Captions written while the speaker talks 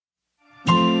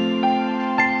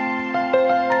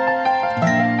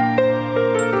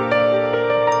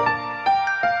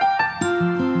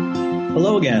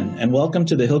again, and welcome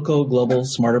to the Hilco Global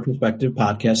Smarter Perspective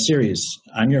podcast series.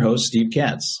 I'm your host, Steve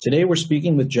Katz. Today, we're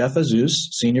speaking with Jeff Azus,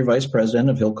 Senior Vice President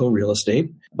of Hilco Real Estate,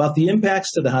 about the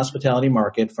impacts to the hospitality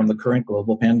market from the current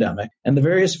global pandemic and the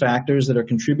various factors that are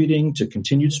contributing to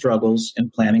continued struggles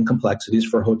and planning complexities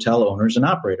for hotel owners and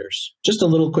operators. Just a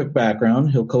little quick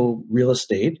background, Hilco Real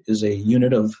Estate is a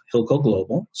unit of Hilco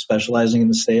Global, specializing in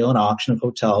the sale and auction of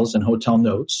hotels and hotel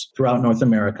notes throughout North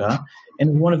America,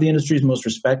 and one of the industry's most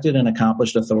respected and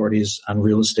accomplished authorities on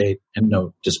real estate and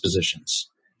note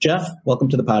dispositions. Jeff, welcome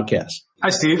to the podcast. Hi,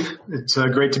 Steve. It's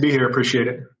great to be here. Appreciate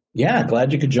it. Yeah,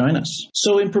 glad you could join us.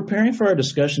 So in preparing for our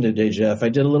discussion today, Jeff, I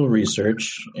did a little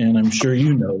research, and I'm sure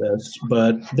you know this,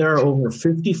 but there are over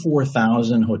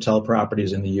 54,000 hotel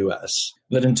properties in the U.S.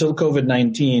 that until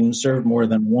COVID-19 served more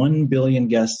than 1 billion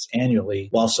guests annually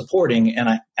while supporting, and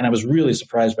I was really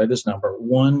surprised by this number,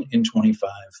 1 in 25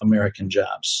 American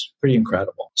jobs. Pretty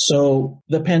incredible. So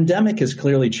the pandemic has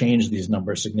clearly changed these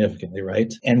numbers significantly,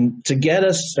 right? And to get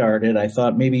us started, I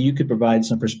thought maybe you could provide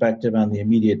some perspective on the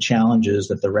immediate challenges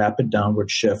that the rapid downward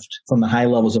shift from the high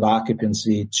levels of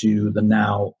occupancy to the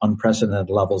now unprecedented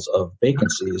levels of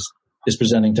vacancies is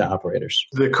presenting to operators.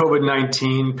 The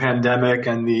COVID-19 pandemic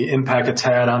and the impact it's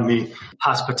had on the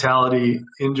hospitality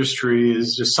industry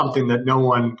is just something that no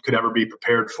one could ever be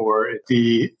prepared for.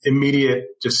 The immediate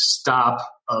just stop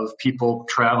of people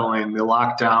traveling, the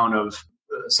lockdown of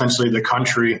essentially the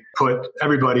country, put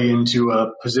everybody into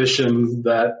a position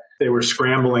that they were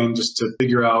scrambling just to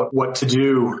figure out what to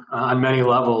do on many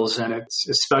levels. And it's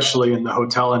especially in the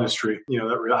hotel industry,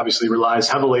 that obviously relies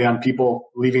heavily on people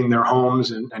leaving their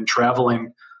homes and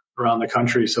traveling around the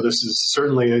country. So this is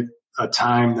certainly a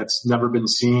time that's never been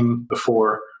seen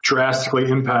before. Drastically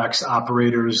impacts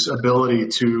operators' ability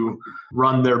to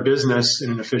run their business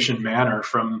in an efficient manner.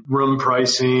 From room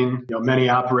pricing, many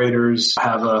operators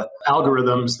have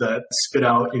algorithms that spit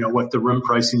out, what the room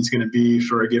pricing is going to be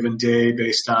for a given day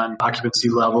based on occupancy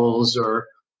levels or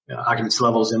occupancy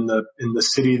levels in the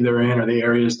city they're in or the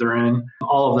areas they're in.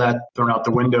 All of that thrown out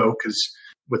the window because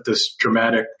with this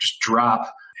dramatic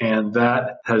drop. And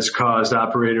that has caused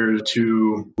operators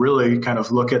to really kind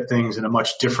of look at things in a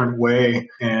much different way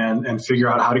and figure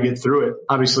out how to get through it.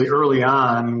 Obviously, early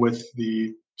on with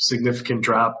the significant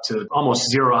drop to almost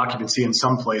zero occupancy in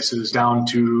some places, down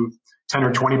to 10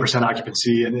 or 20%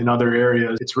 occupancy in other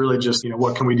areas, it's really just,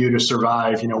 what can we do to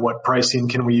survive? What pricing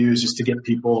can we use just to get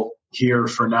people here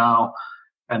for now?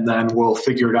 And then we'll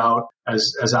figure it out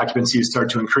as occupancies start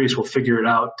to increase, we'll figure it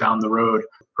out down the road.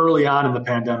 Early on in the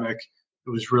pandemic, it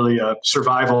was really a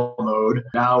survival mode.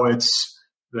 Now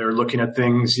they're looking at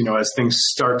things, as things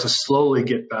start to slowly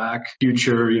get back,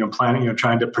 future, planning,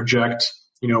 trying to project,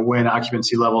 when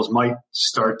occupancy levels might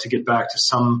start to get back to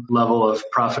some level of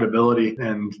profitability.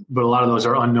 But a lot of those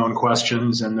are unknown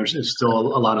questions and there's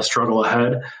still a lot of struggle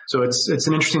ahead. So it's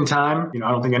an interesting time.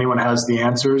 I don't think anyone has the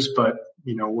answers, but,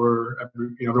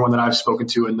 everyone that I've spoken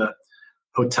to in the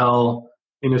hotel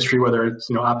industry, whether it's,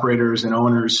 operators and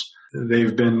owners,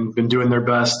 they've been doing their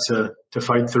best to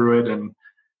fight through it and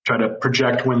try to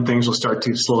project when things will start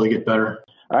to slowly get better.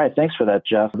 All right. Thanks for that,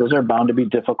 Jeff. Those are bound to be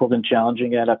difficult and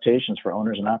challenging adaptations for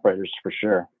owners and operators for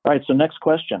sure. All right. So next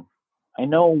question. I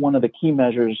know one of the key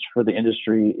measures for the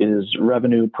industry is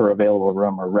revenue per available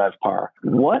room or RevPAR.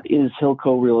 What is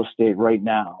Hilco Real Estate right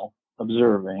now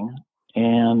observing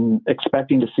and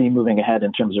expecting to see moving ahead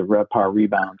in terms of RevPAR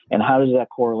rebound? And how does that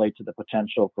correlate to the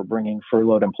potential for bringing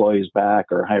furloughed employees back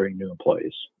or hiring new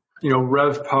employees?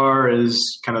 RevPAR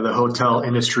is kind of the hotel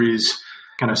industry's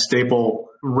kind of staple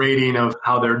rating of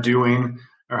how they're doing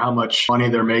or how much money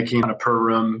they're making on a per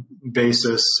room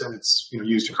basis. And it's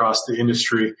used across the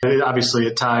industry. Obviously,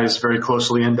 it ties very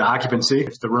closely into occupancy.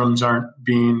 If the rooms aren't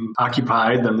being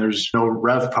occupied, then there's no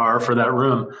RevPAR for that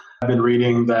room. I've been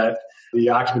reading that the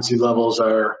occupancy levels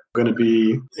are going to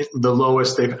be the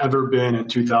lowest they've ever been in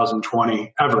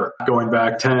 2020, ever, going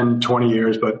back 10, 20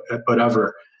 years, but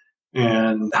ever.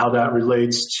 And how that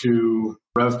relates to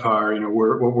RevPAR,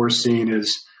 what we're seeing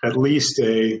is at least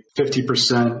a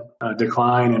 50%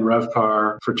 decline in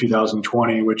RevPAR for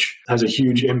 2020, which has a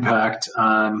huge impact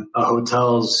on a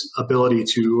hotel's ability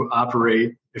to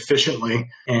operate efficiently.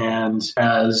 And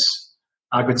as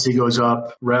occupancy goes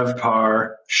up,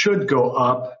 RevPAR should go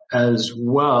up as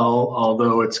well,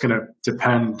 although it's going to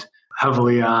depend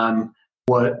heavily on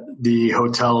what the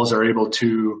hotels are able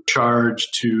to charge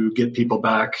to get people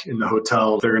back in the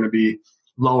hotel. They're going to be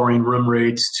lowering room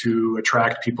rates to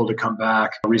attract people to come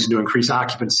back, a reason to increase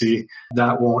occupancy.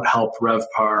 That won't help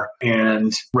RevPAR.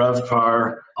 And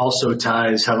RevPAR also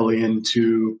ties heavily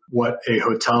into what a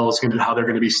hotel is going to, how they're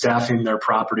going to be staffing their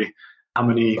property, how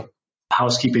many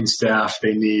housekeeping staff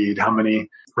they need, how many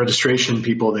registration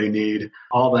people they need.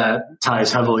 All that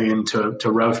ties heavily into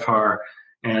RevPAR.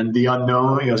 And the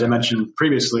unknown, as I mentioned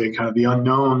previously, kind of the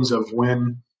unknowns of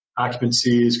when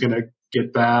occupancy is going to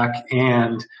get back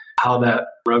and how that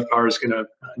RevPAR is going to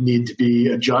need to be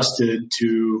adjusted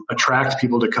to attract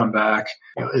people to come back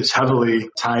is heavily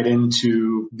tied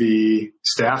into the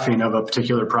staffing of a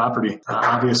particular property.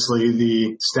 Obviously,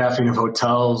 the staffing of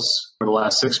hotels for the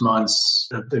last 6 months,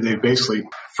 they've basically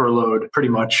furloughed pretty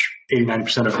much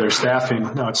 80-90% of their staffing.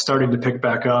 Now it's starting to pick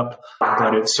back up,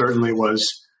 but it certainly was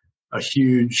a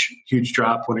huge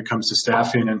drop when it comes to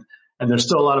staffing. And there's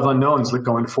still a lot of unknowns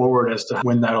going forward as to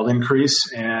when that'll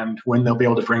increase and when they'll be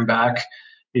able to bring back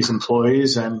these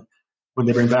employees. And when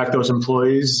they bring back those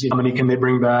employees, how many can they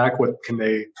bring back? What can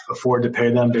they afford to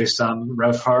pay them based on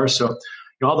RevPAR? So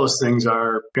all those things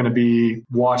are going to be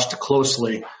watched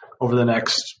closely over the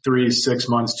next 3, 6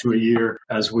 months to a year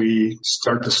as we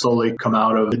start to slowly come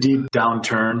out of the deep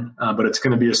downturn. But it's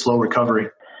going to be a slow recovery.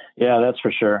 Yeah, that's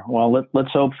for sure. Well,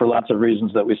 let's hope for lots of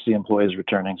reasons that we see employees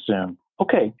returning soon.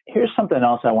 Okay, here's something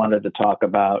else I wanted to talk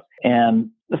about.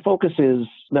 And the focus is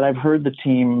that I've heard the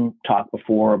team talk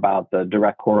before about the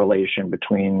direct correlation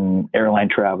between airline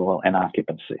travel and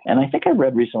occupancy. And I think I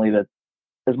read recently that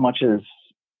as much as,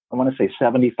 I want to say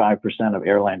 75% of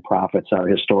airline profits are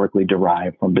historically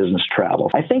derived from business travel.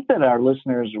 I think that our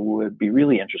listeners would be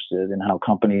really interested in how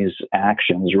companies'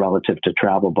 actions relative to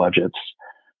travel budgets,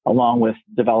 along with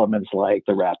developments like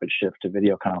the rapid shift to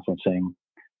video conferencing,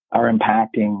 are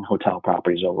impacting hotel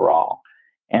properties overall.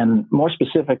 And more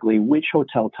specifically, which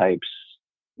hotel types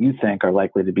you think are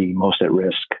likely to be most at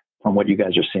risk from what you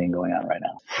guys are seeing going on right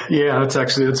now? Yeah,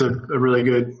 that's a really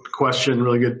good question,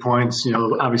 really good points.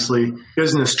 Obviously,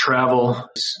 business travel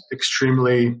is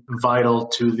extremely vital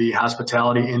to the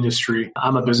hospitality industry.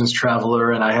 I'm a business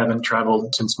traveler and I haven't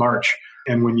traveled since March.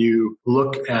 And when you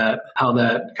look at how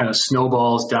that kind of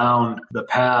snowballs down the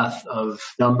path of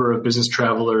number of business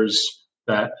travelers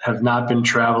that have not been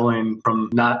traveling, from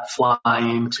not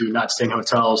flying to not staying in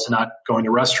hotels to not going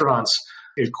to restaurants,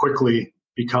 it quickly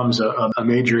becomes a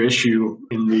major issue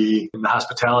in the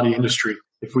hospitality industry.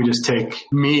 If we just take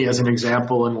me as an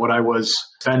example and what I was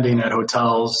spending at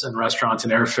hotels and restaurants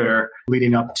and airfare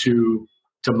leading up to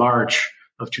March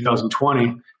of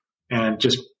 2020, and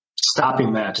just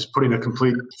stopping that, just putting a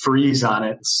complete freeze on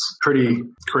it, it's pretty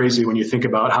crazy when you think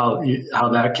about how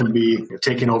that can be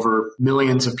taking over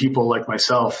millions of people like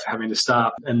myself having to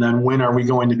stop. And then when are we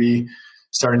going to be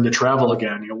starting to travel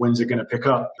again? When's it going to pick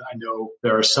up? I know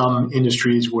there are some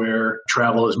industries where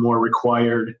travel is more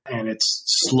required and it's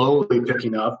slowly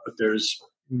picking up, but there's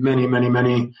many, many,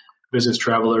 many business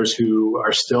travelers who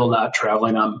are still not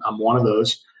traveling. I'm one of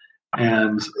those.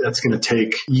 And that's going to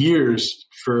take years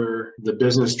for the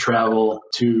business travel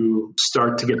to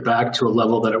start to get back to a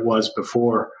level that it was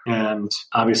before. And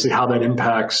obviously how that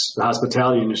impacts the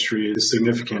hospitality industry is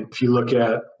significant. If you look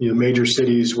at major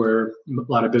cities where a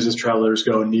lot of business travelers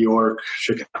go, New York,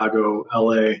 Chicago,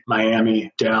 LA,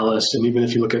 Miami, Dallas, and even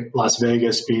if you look at Las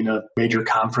Vegas being a major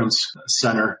conference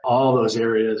center, all those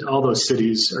areas, all those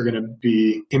cities are going to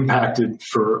be impacted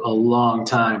for a long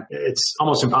time. It's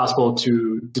almost impossible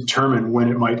to determine when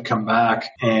it might come back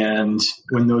and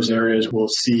when those areas will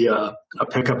see a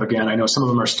pickup again. I know some of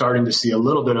them are starting to see a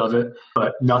little bit of it,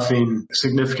 but nothing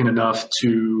significant enough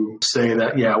to say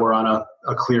that, yeah, we're on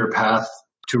a clear path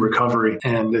to recovery.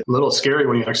 And it's a little scary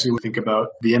when you actually think about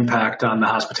the impact on the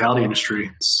hospitality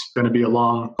industry. It's going to be a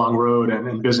long, long road,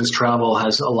 and business travel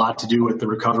has a lot to do with the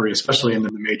recovery, especially in the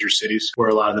major cities where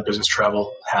a lot of the business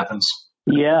travel happens.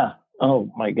 Yeah.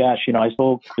 Oh my gosh. I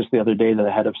spoke just the other day to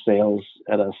the head of sales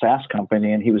at a SaaS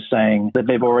company, and he was saying that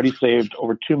they've already saved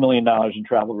over $2 million in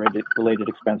travel related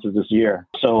expenses this year.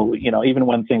 So, even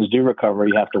when things do recover,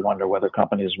 you have to wonder whether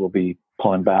companies will be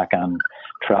pulling back on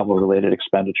travel related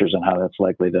expenditures and how that's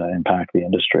likely to impact the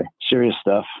industry. Serious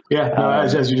stuff. Yeah. No,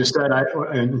 as you just said,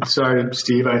 and sorry,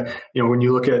 Steve, when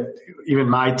you look at even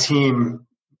my team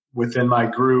within my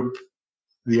group,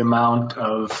 the amount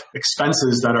of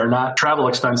expenses that are not travel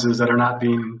expenses that are not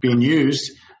being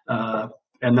used.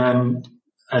 And then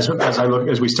as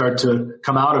we start to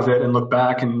come out of it and look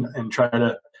back and try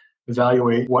to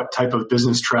evaluate what type of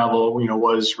business travel,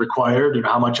 was required,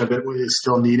 how much of it is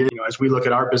still needed. As we look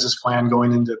at our business plan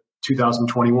going into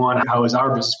 2021, how is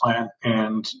our business plan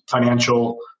and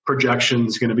financial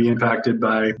projections going to be impacted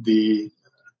by the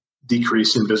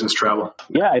decrease in business travel?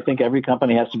 Yeah, I think every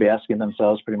company has to be asking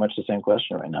themselves pretty much the same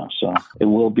question right now. So it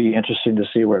will be interesting to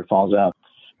see where it falls out.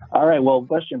 All right. Well,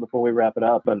 question before we wrap it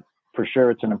up, but for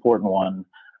sure it's an important one.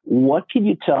 What can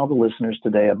you tell the listeners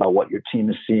today about what your team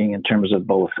is seeing in terms of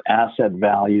both asset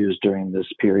values during this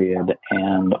period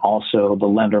and also the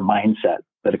lender mindset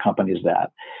that accompanies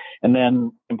that? And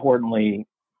then, importantly,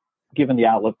 given the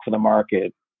outlook for the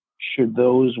market, should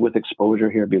those with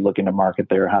exposure here be looking to market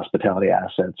their hospitality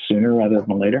assets sooner rather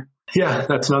than later? Yeah,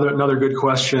 that's another good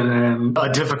question and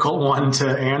a difficult one to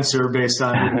answer based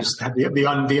on just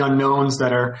the unknowns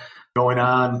that are going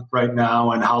on right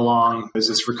now and how long is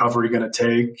this recovery going to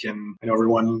take. And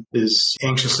everyone is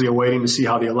anxiously awaiting to see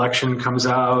how the election comes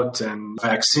out and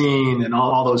vaccine and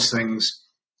all those things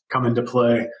come into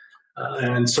play.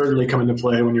 And certainly come into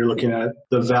play when you're looking at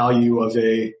the value of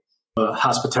a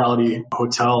hospitality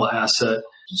hotel asset.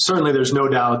 Certainly, there's no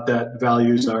doubt that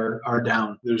values are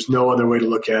down. There's no other way to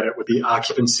look at it with the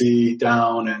occupancy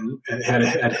down and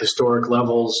at historic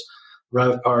levels,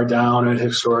 RevPAR down at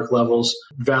historic levels.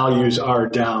 Values are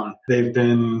down. They've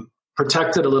been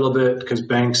protected a little bit because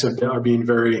banks are being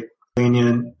very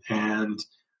lenient and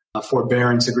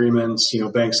forbearance agreements.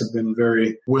 Banks have been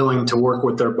very willing to work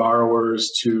with their borrowers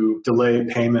to delay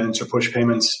payments or push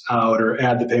payments out or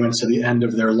add the payments to the end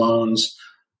of their loans,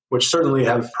 which certainly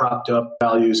have propped up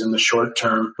values in the short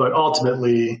term. But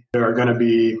ultimately, there are going to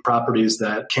be properties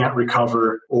that can't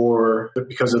recover, or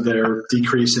because of their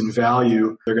decrease in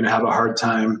value, they're going to have a hard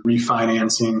time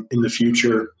refinancing in the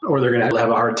future, or they're going to have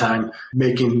a hard time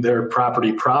making their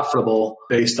property profitable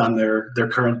based on their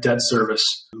current debt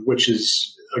service, which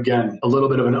is, again, a little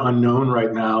bit of an unknown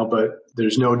right now, but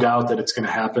there's no doubt that it's going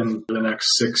to happen for the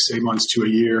next 6-8 months to a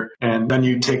year. And then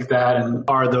you take that, and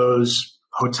are those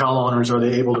hotel owners, are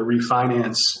they able to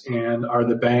refinance? And are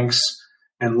the banks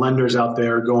and lenders out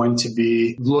there going to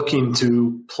be looking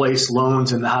to place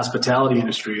loans in the hospitality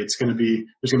industry? There's going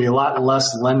to be a lot less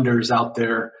lenders out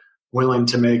there willing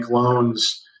to make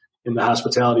loans in the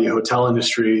hospitality hotel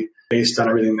industry based on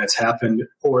everything that's happened.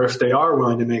 Or if they are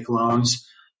willing to make loans,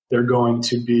 they're going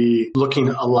to be looking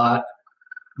a lot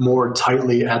more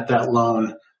tightly at that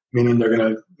loan, meaning they're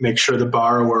going to make sure the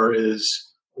borrower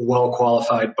is a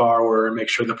well-qualified borrower and make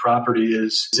sure the property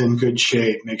is in good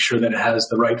shape, make sure that it has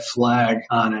the right flag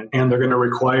on it. And they're going to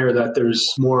require that there's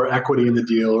more equity in the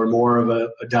deal or more of a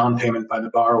down payment by the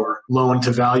borrower. Loan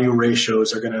to value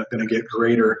ratios are going to get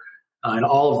greater. And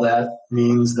all of that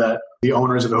means that the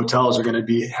owners of hotels are going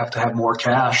to have to have more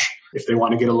cash if they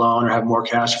want to get a loan, or have more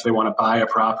cash if they want to buy a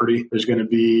property. There's going to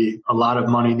be a lot of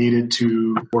money needed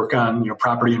to work on,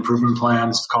 property improvement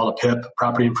plans. It's called a PIP,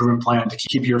 property improvement plan, to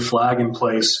keep your flag in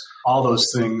place. All those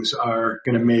things are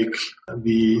going to make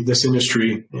this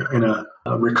industry in a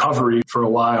recovery for a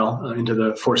while into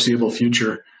the foreseeable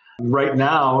future. Right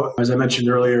now, as I mentioned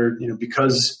earlier,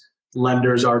 because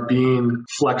lenders are being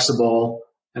flexible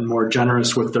and more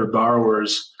generous with their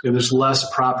borrowers, there's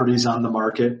less properties on the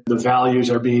market. The values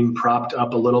are being propped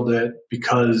up a little bit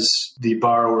because the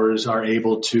borrowers are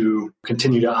able to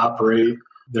continue to operate.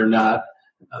 They're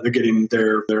getting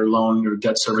their loan or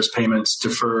debt service payments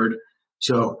deferred.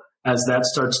 So as that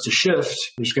starts to shift,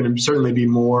 there's going to certainly be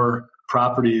more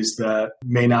properties that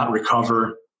may not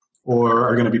recover or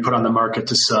are going to be put on the market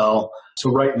to sell.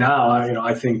 So right now,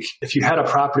 I think if you had a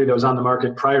property that was on the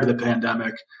market prior to the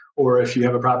pandemic, or if you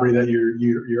have a property that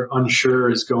you're unsure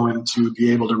is going to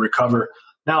be able to recover,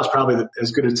 now is probably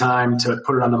as good a time to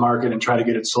put it on the market and try to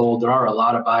get it sold. There are a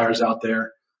lot of buyers out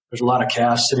there. There's a lot of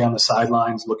cash sitting on the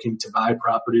sidelines looking to buy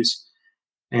properties,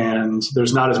 and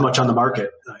there's not as much on the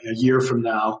market. A year from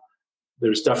now,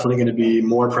 there's definitely going to be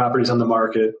more properties on the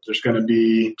market. There's going to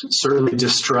be certainly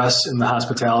distress in the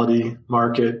hospitality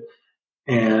market.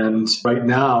 And right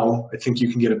now, I think you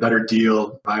can get a better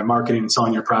deal by marketing and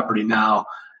selling your property now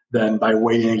than by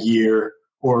waiting a year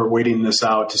or waiting this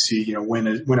out to see, when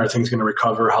are things going to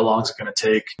recover? How long is it going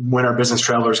to take? When are business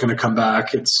travelers going to come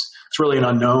back? It's really an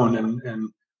unknown, and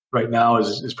right now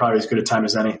is probably as good a time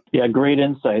as any. Yeah, great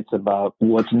insights about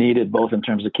what's needed, both in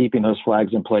terms of keeping those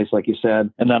flags in place, like you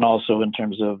said, and then also in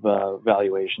terms of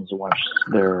valuations once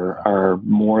there are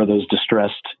more of those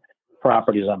distressed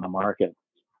properties on the market.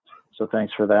 So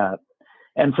thanks for that.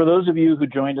 And for those of you who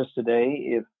joined us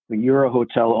today, if you're a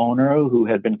hotel owner who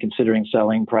had been considering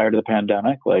selling prior to the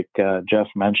pandemic, like Jeff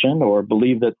mentioned, or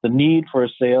believe that the need for a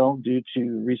sale due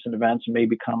to recent events may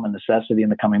become a necessity in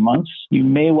the coming months, you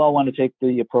may well want to take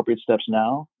the appropriate steps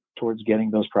now towards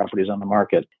getting those properties on the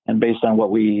market. And based on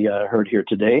what we heard here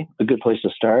today, a good place to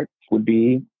start would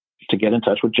be to get in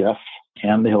touch with Jeff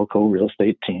and the Hilco Real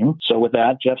Estate team. So with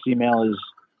that, Jeff's email is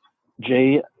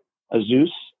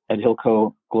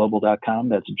jazeus@hilcoglobal.com.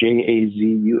 That's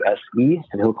JAZUSE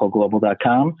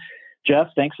 @hilcoglobal.com. Jeff,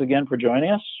 thanks again for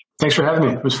joining us. Thanks for having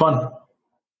me. It was fun.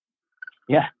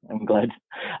 Yeah, I'm glad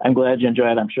you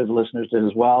enjoyed it. I'm sure the listeners did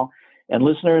as well. And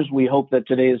listeners, we hope that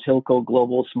today's Hilco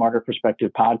Global Smarter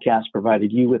Perspective podcast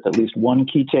provided you with at least one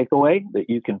key takeaway that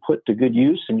you can put to good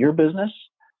use in your business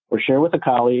or share with a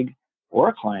colleague or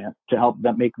a client to help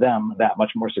them make them that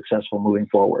much more successful moving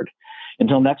forward.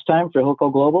 Until next time, for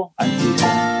Hilco Global, I'm Steve.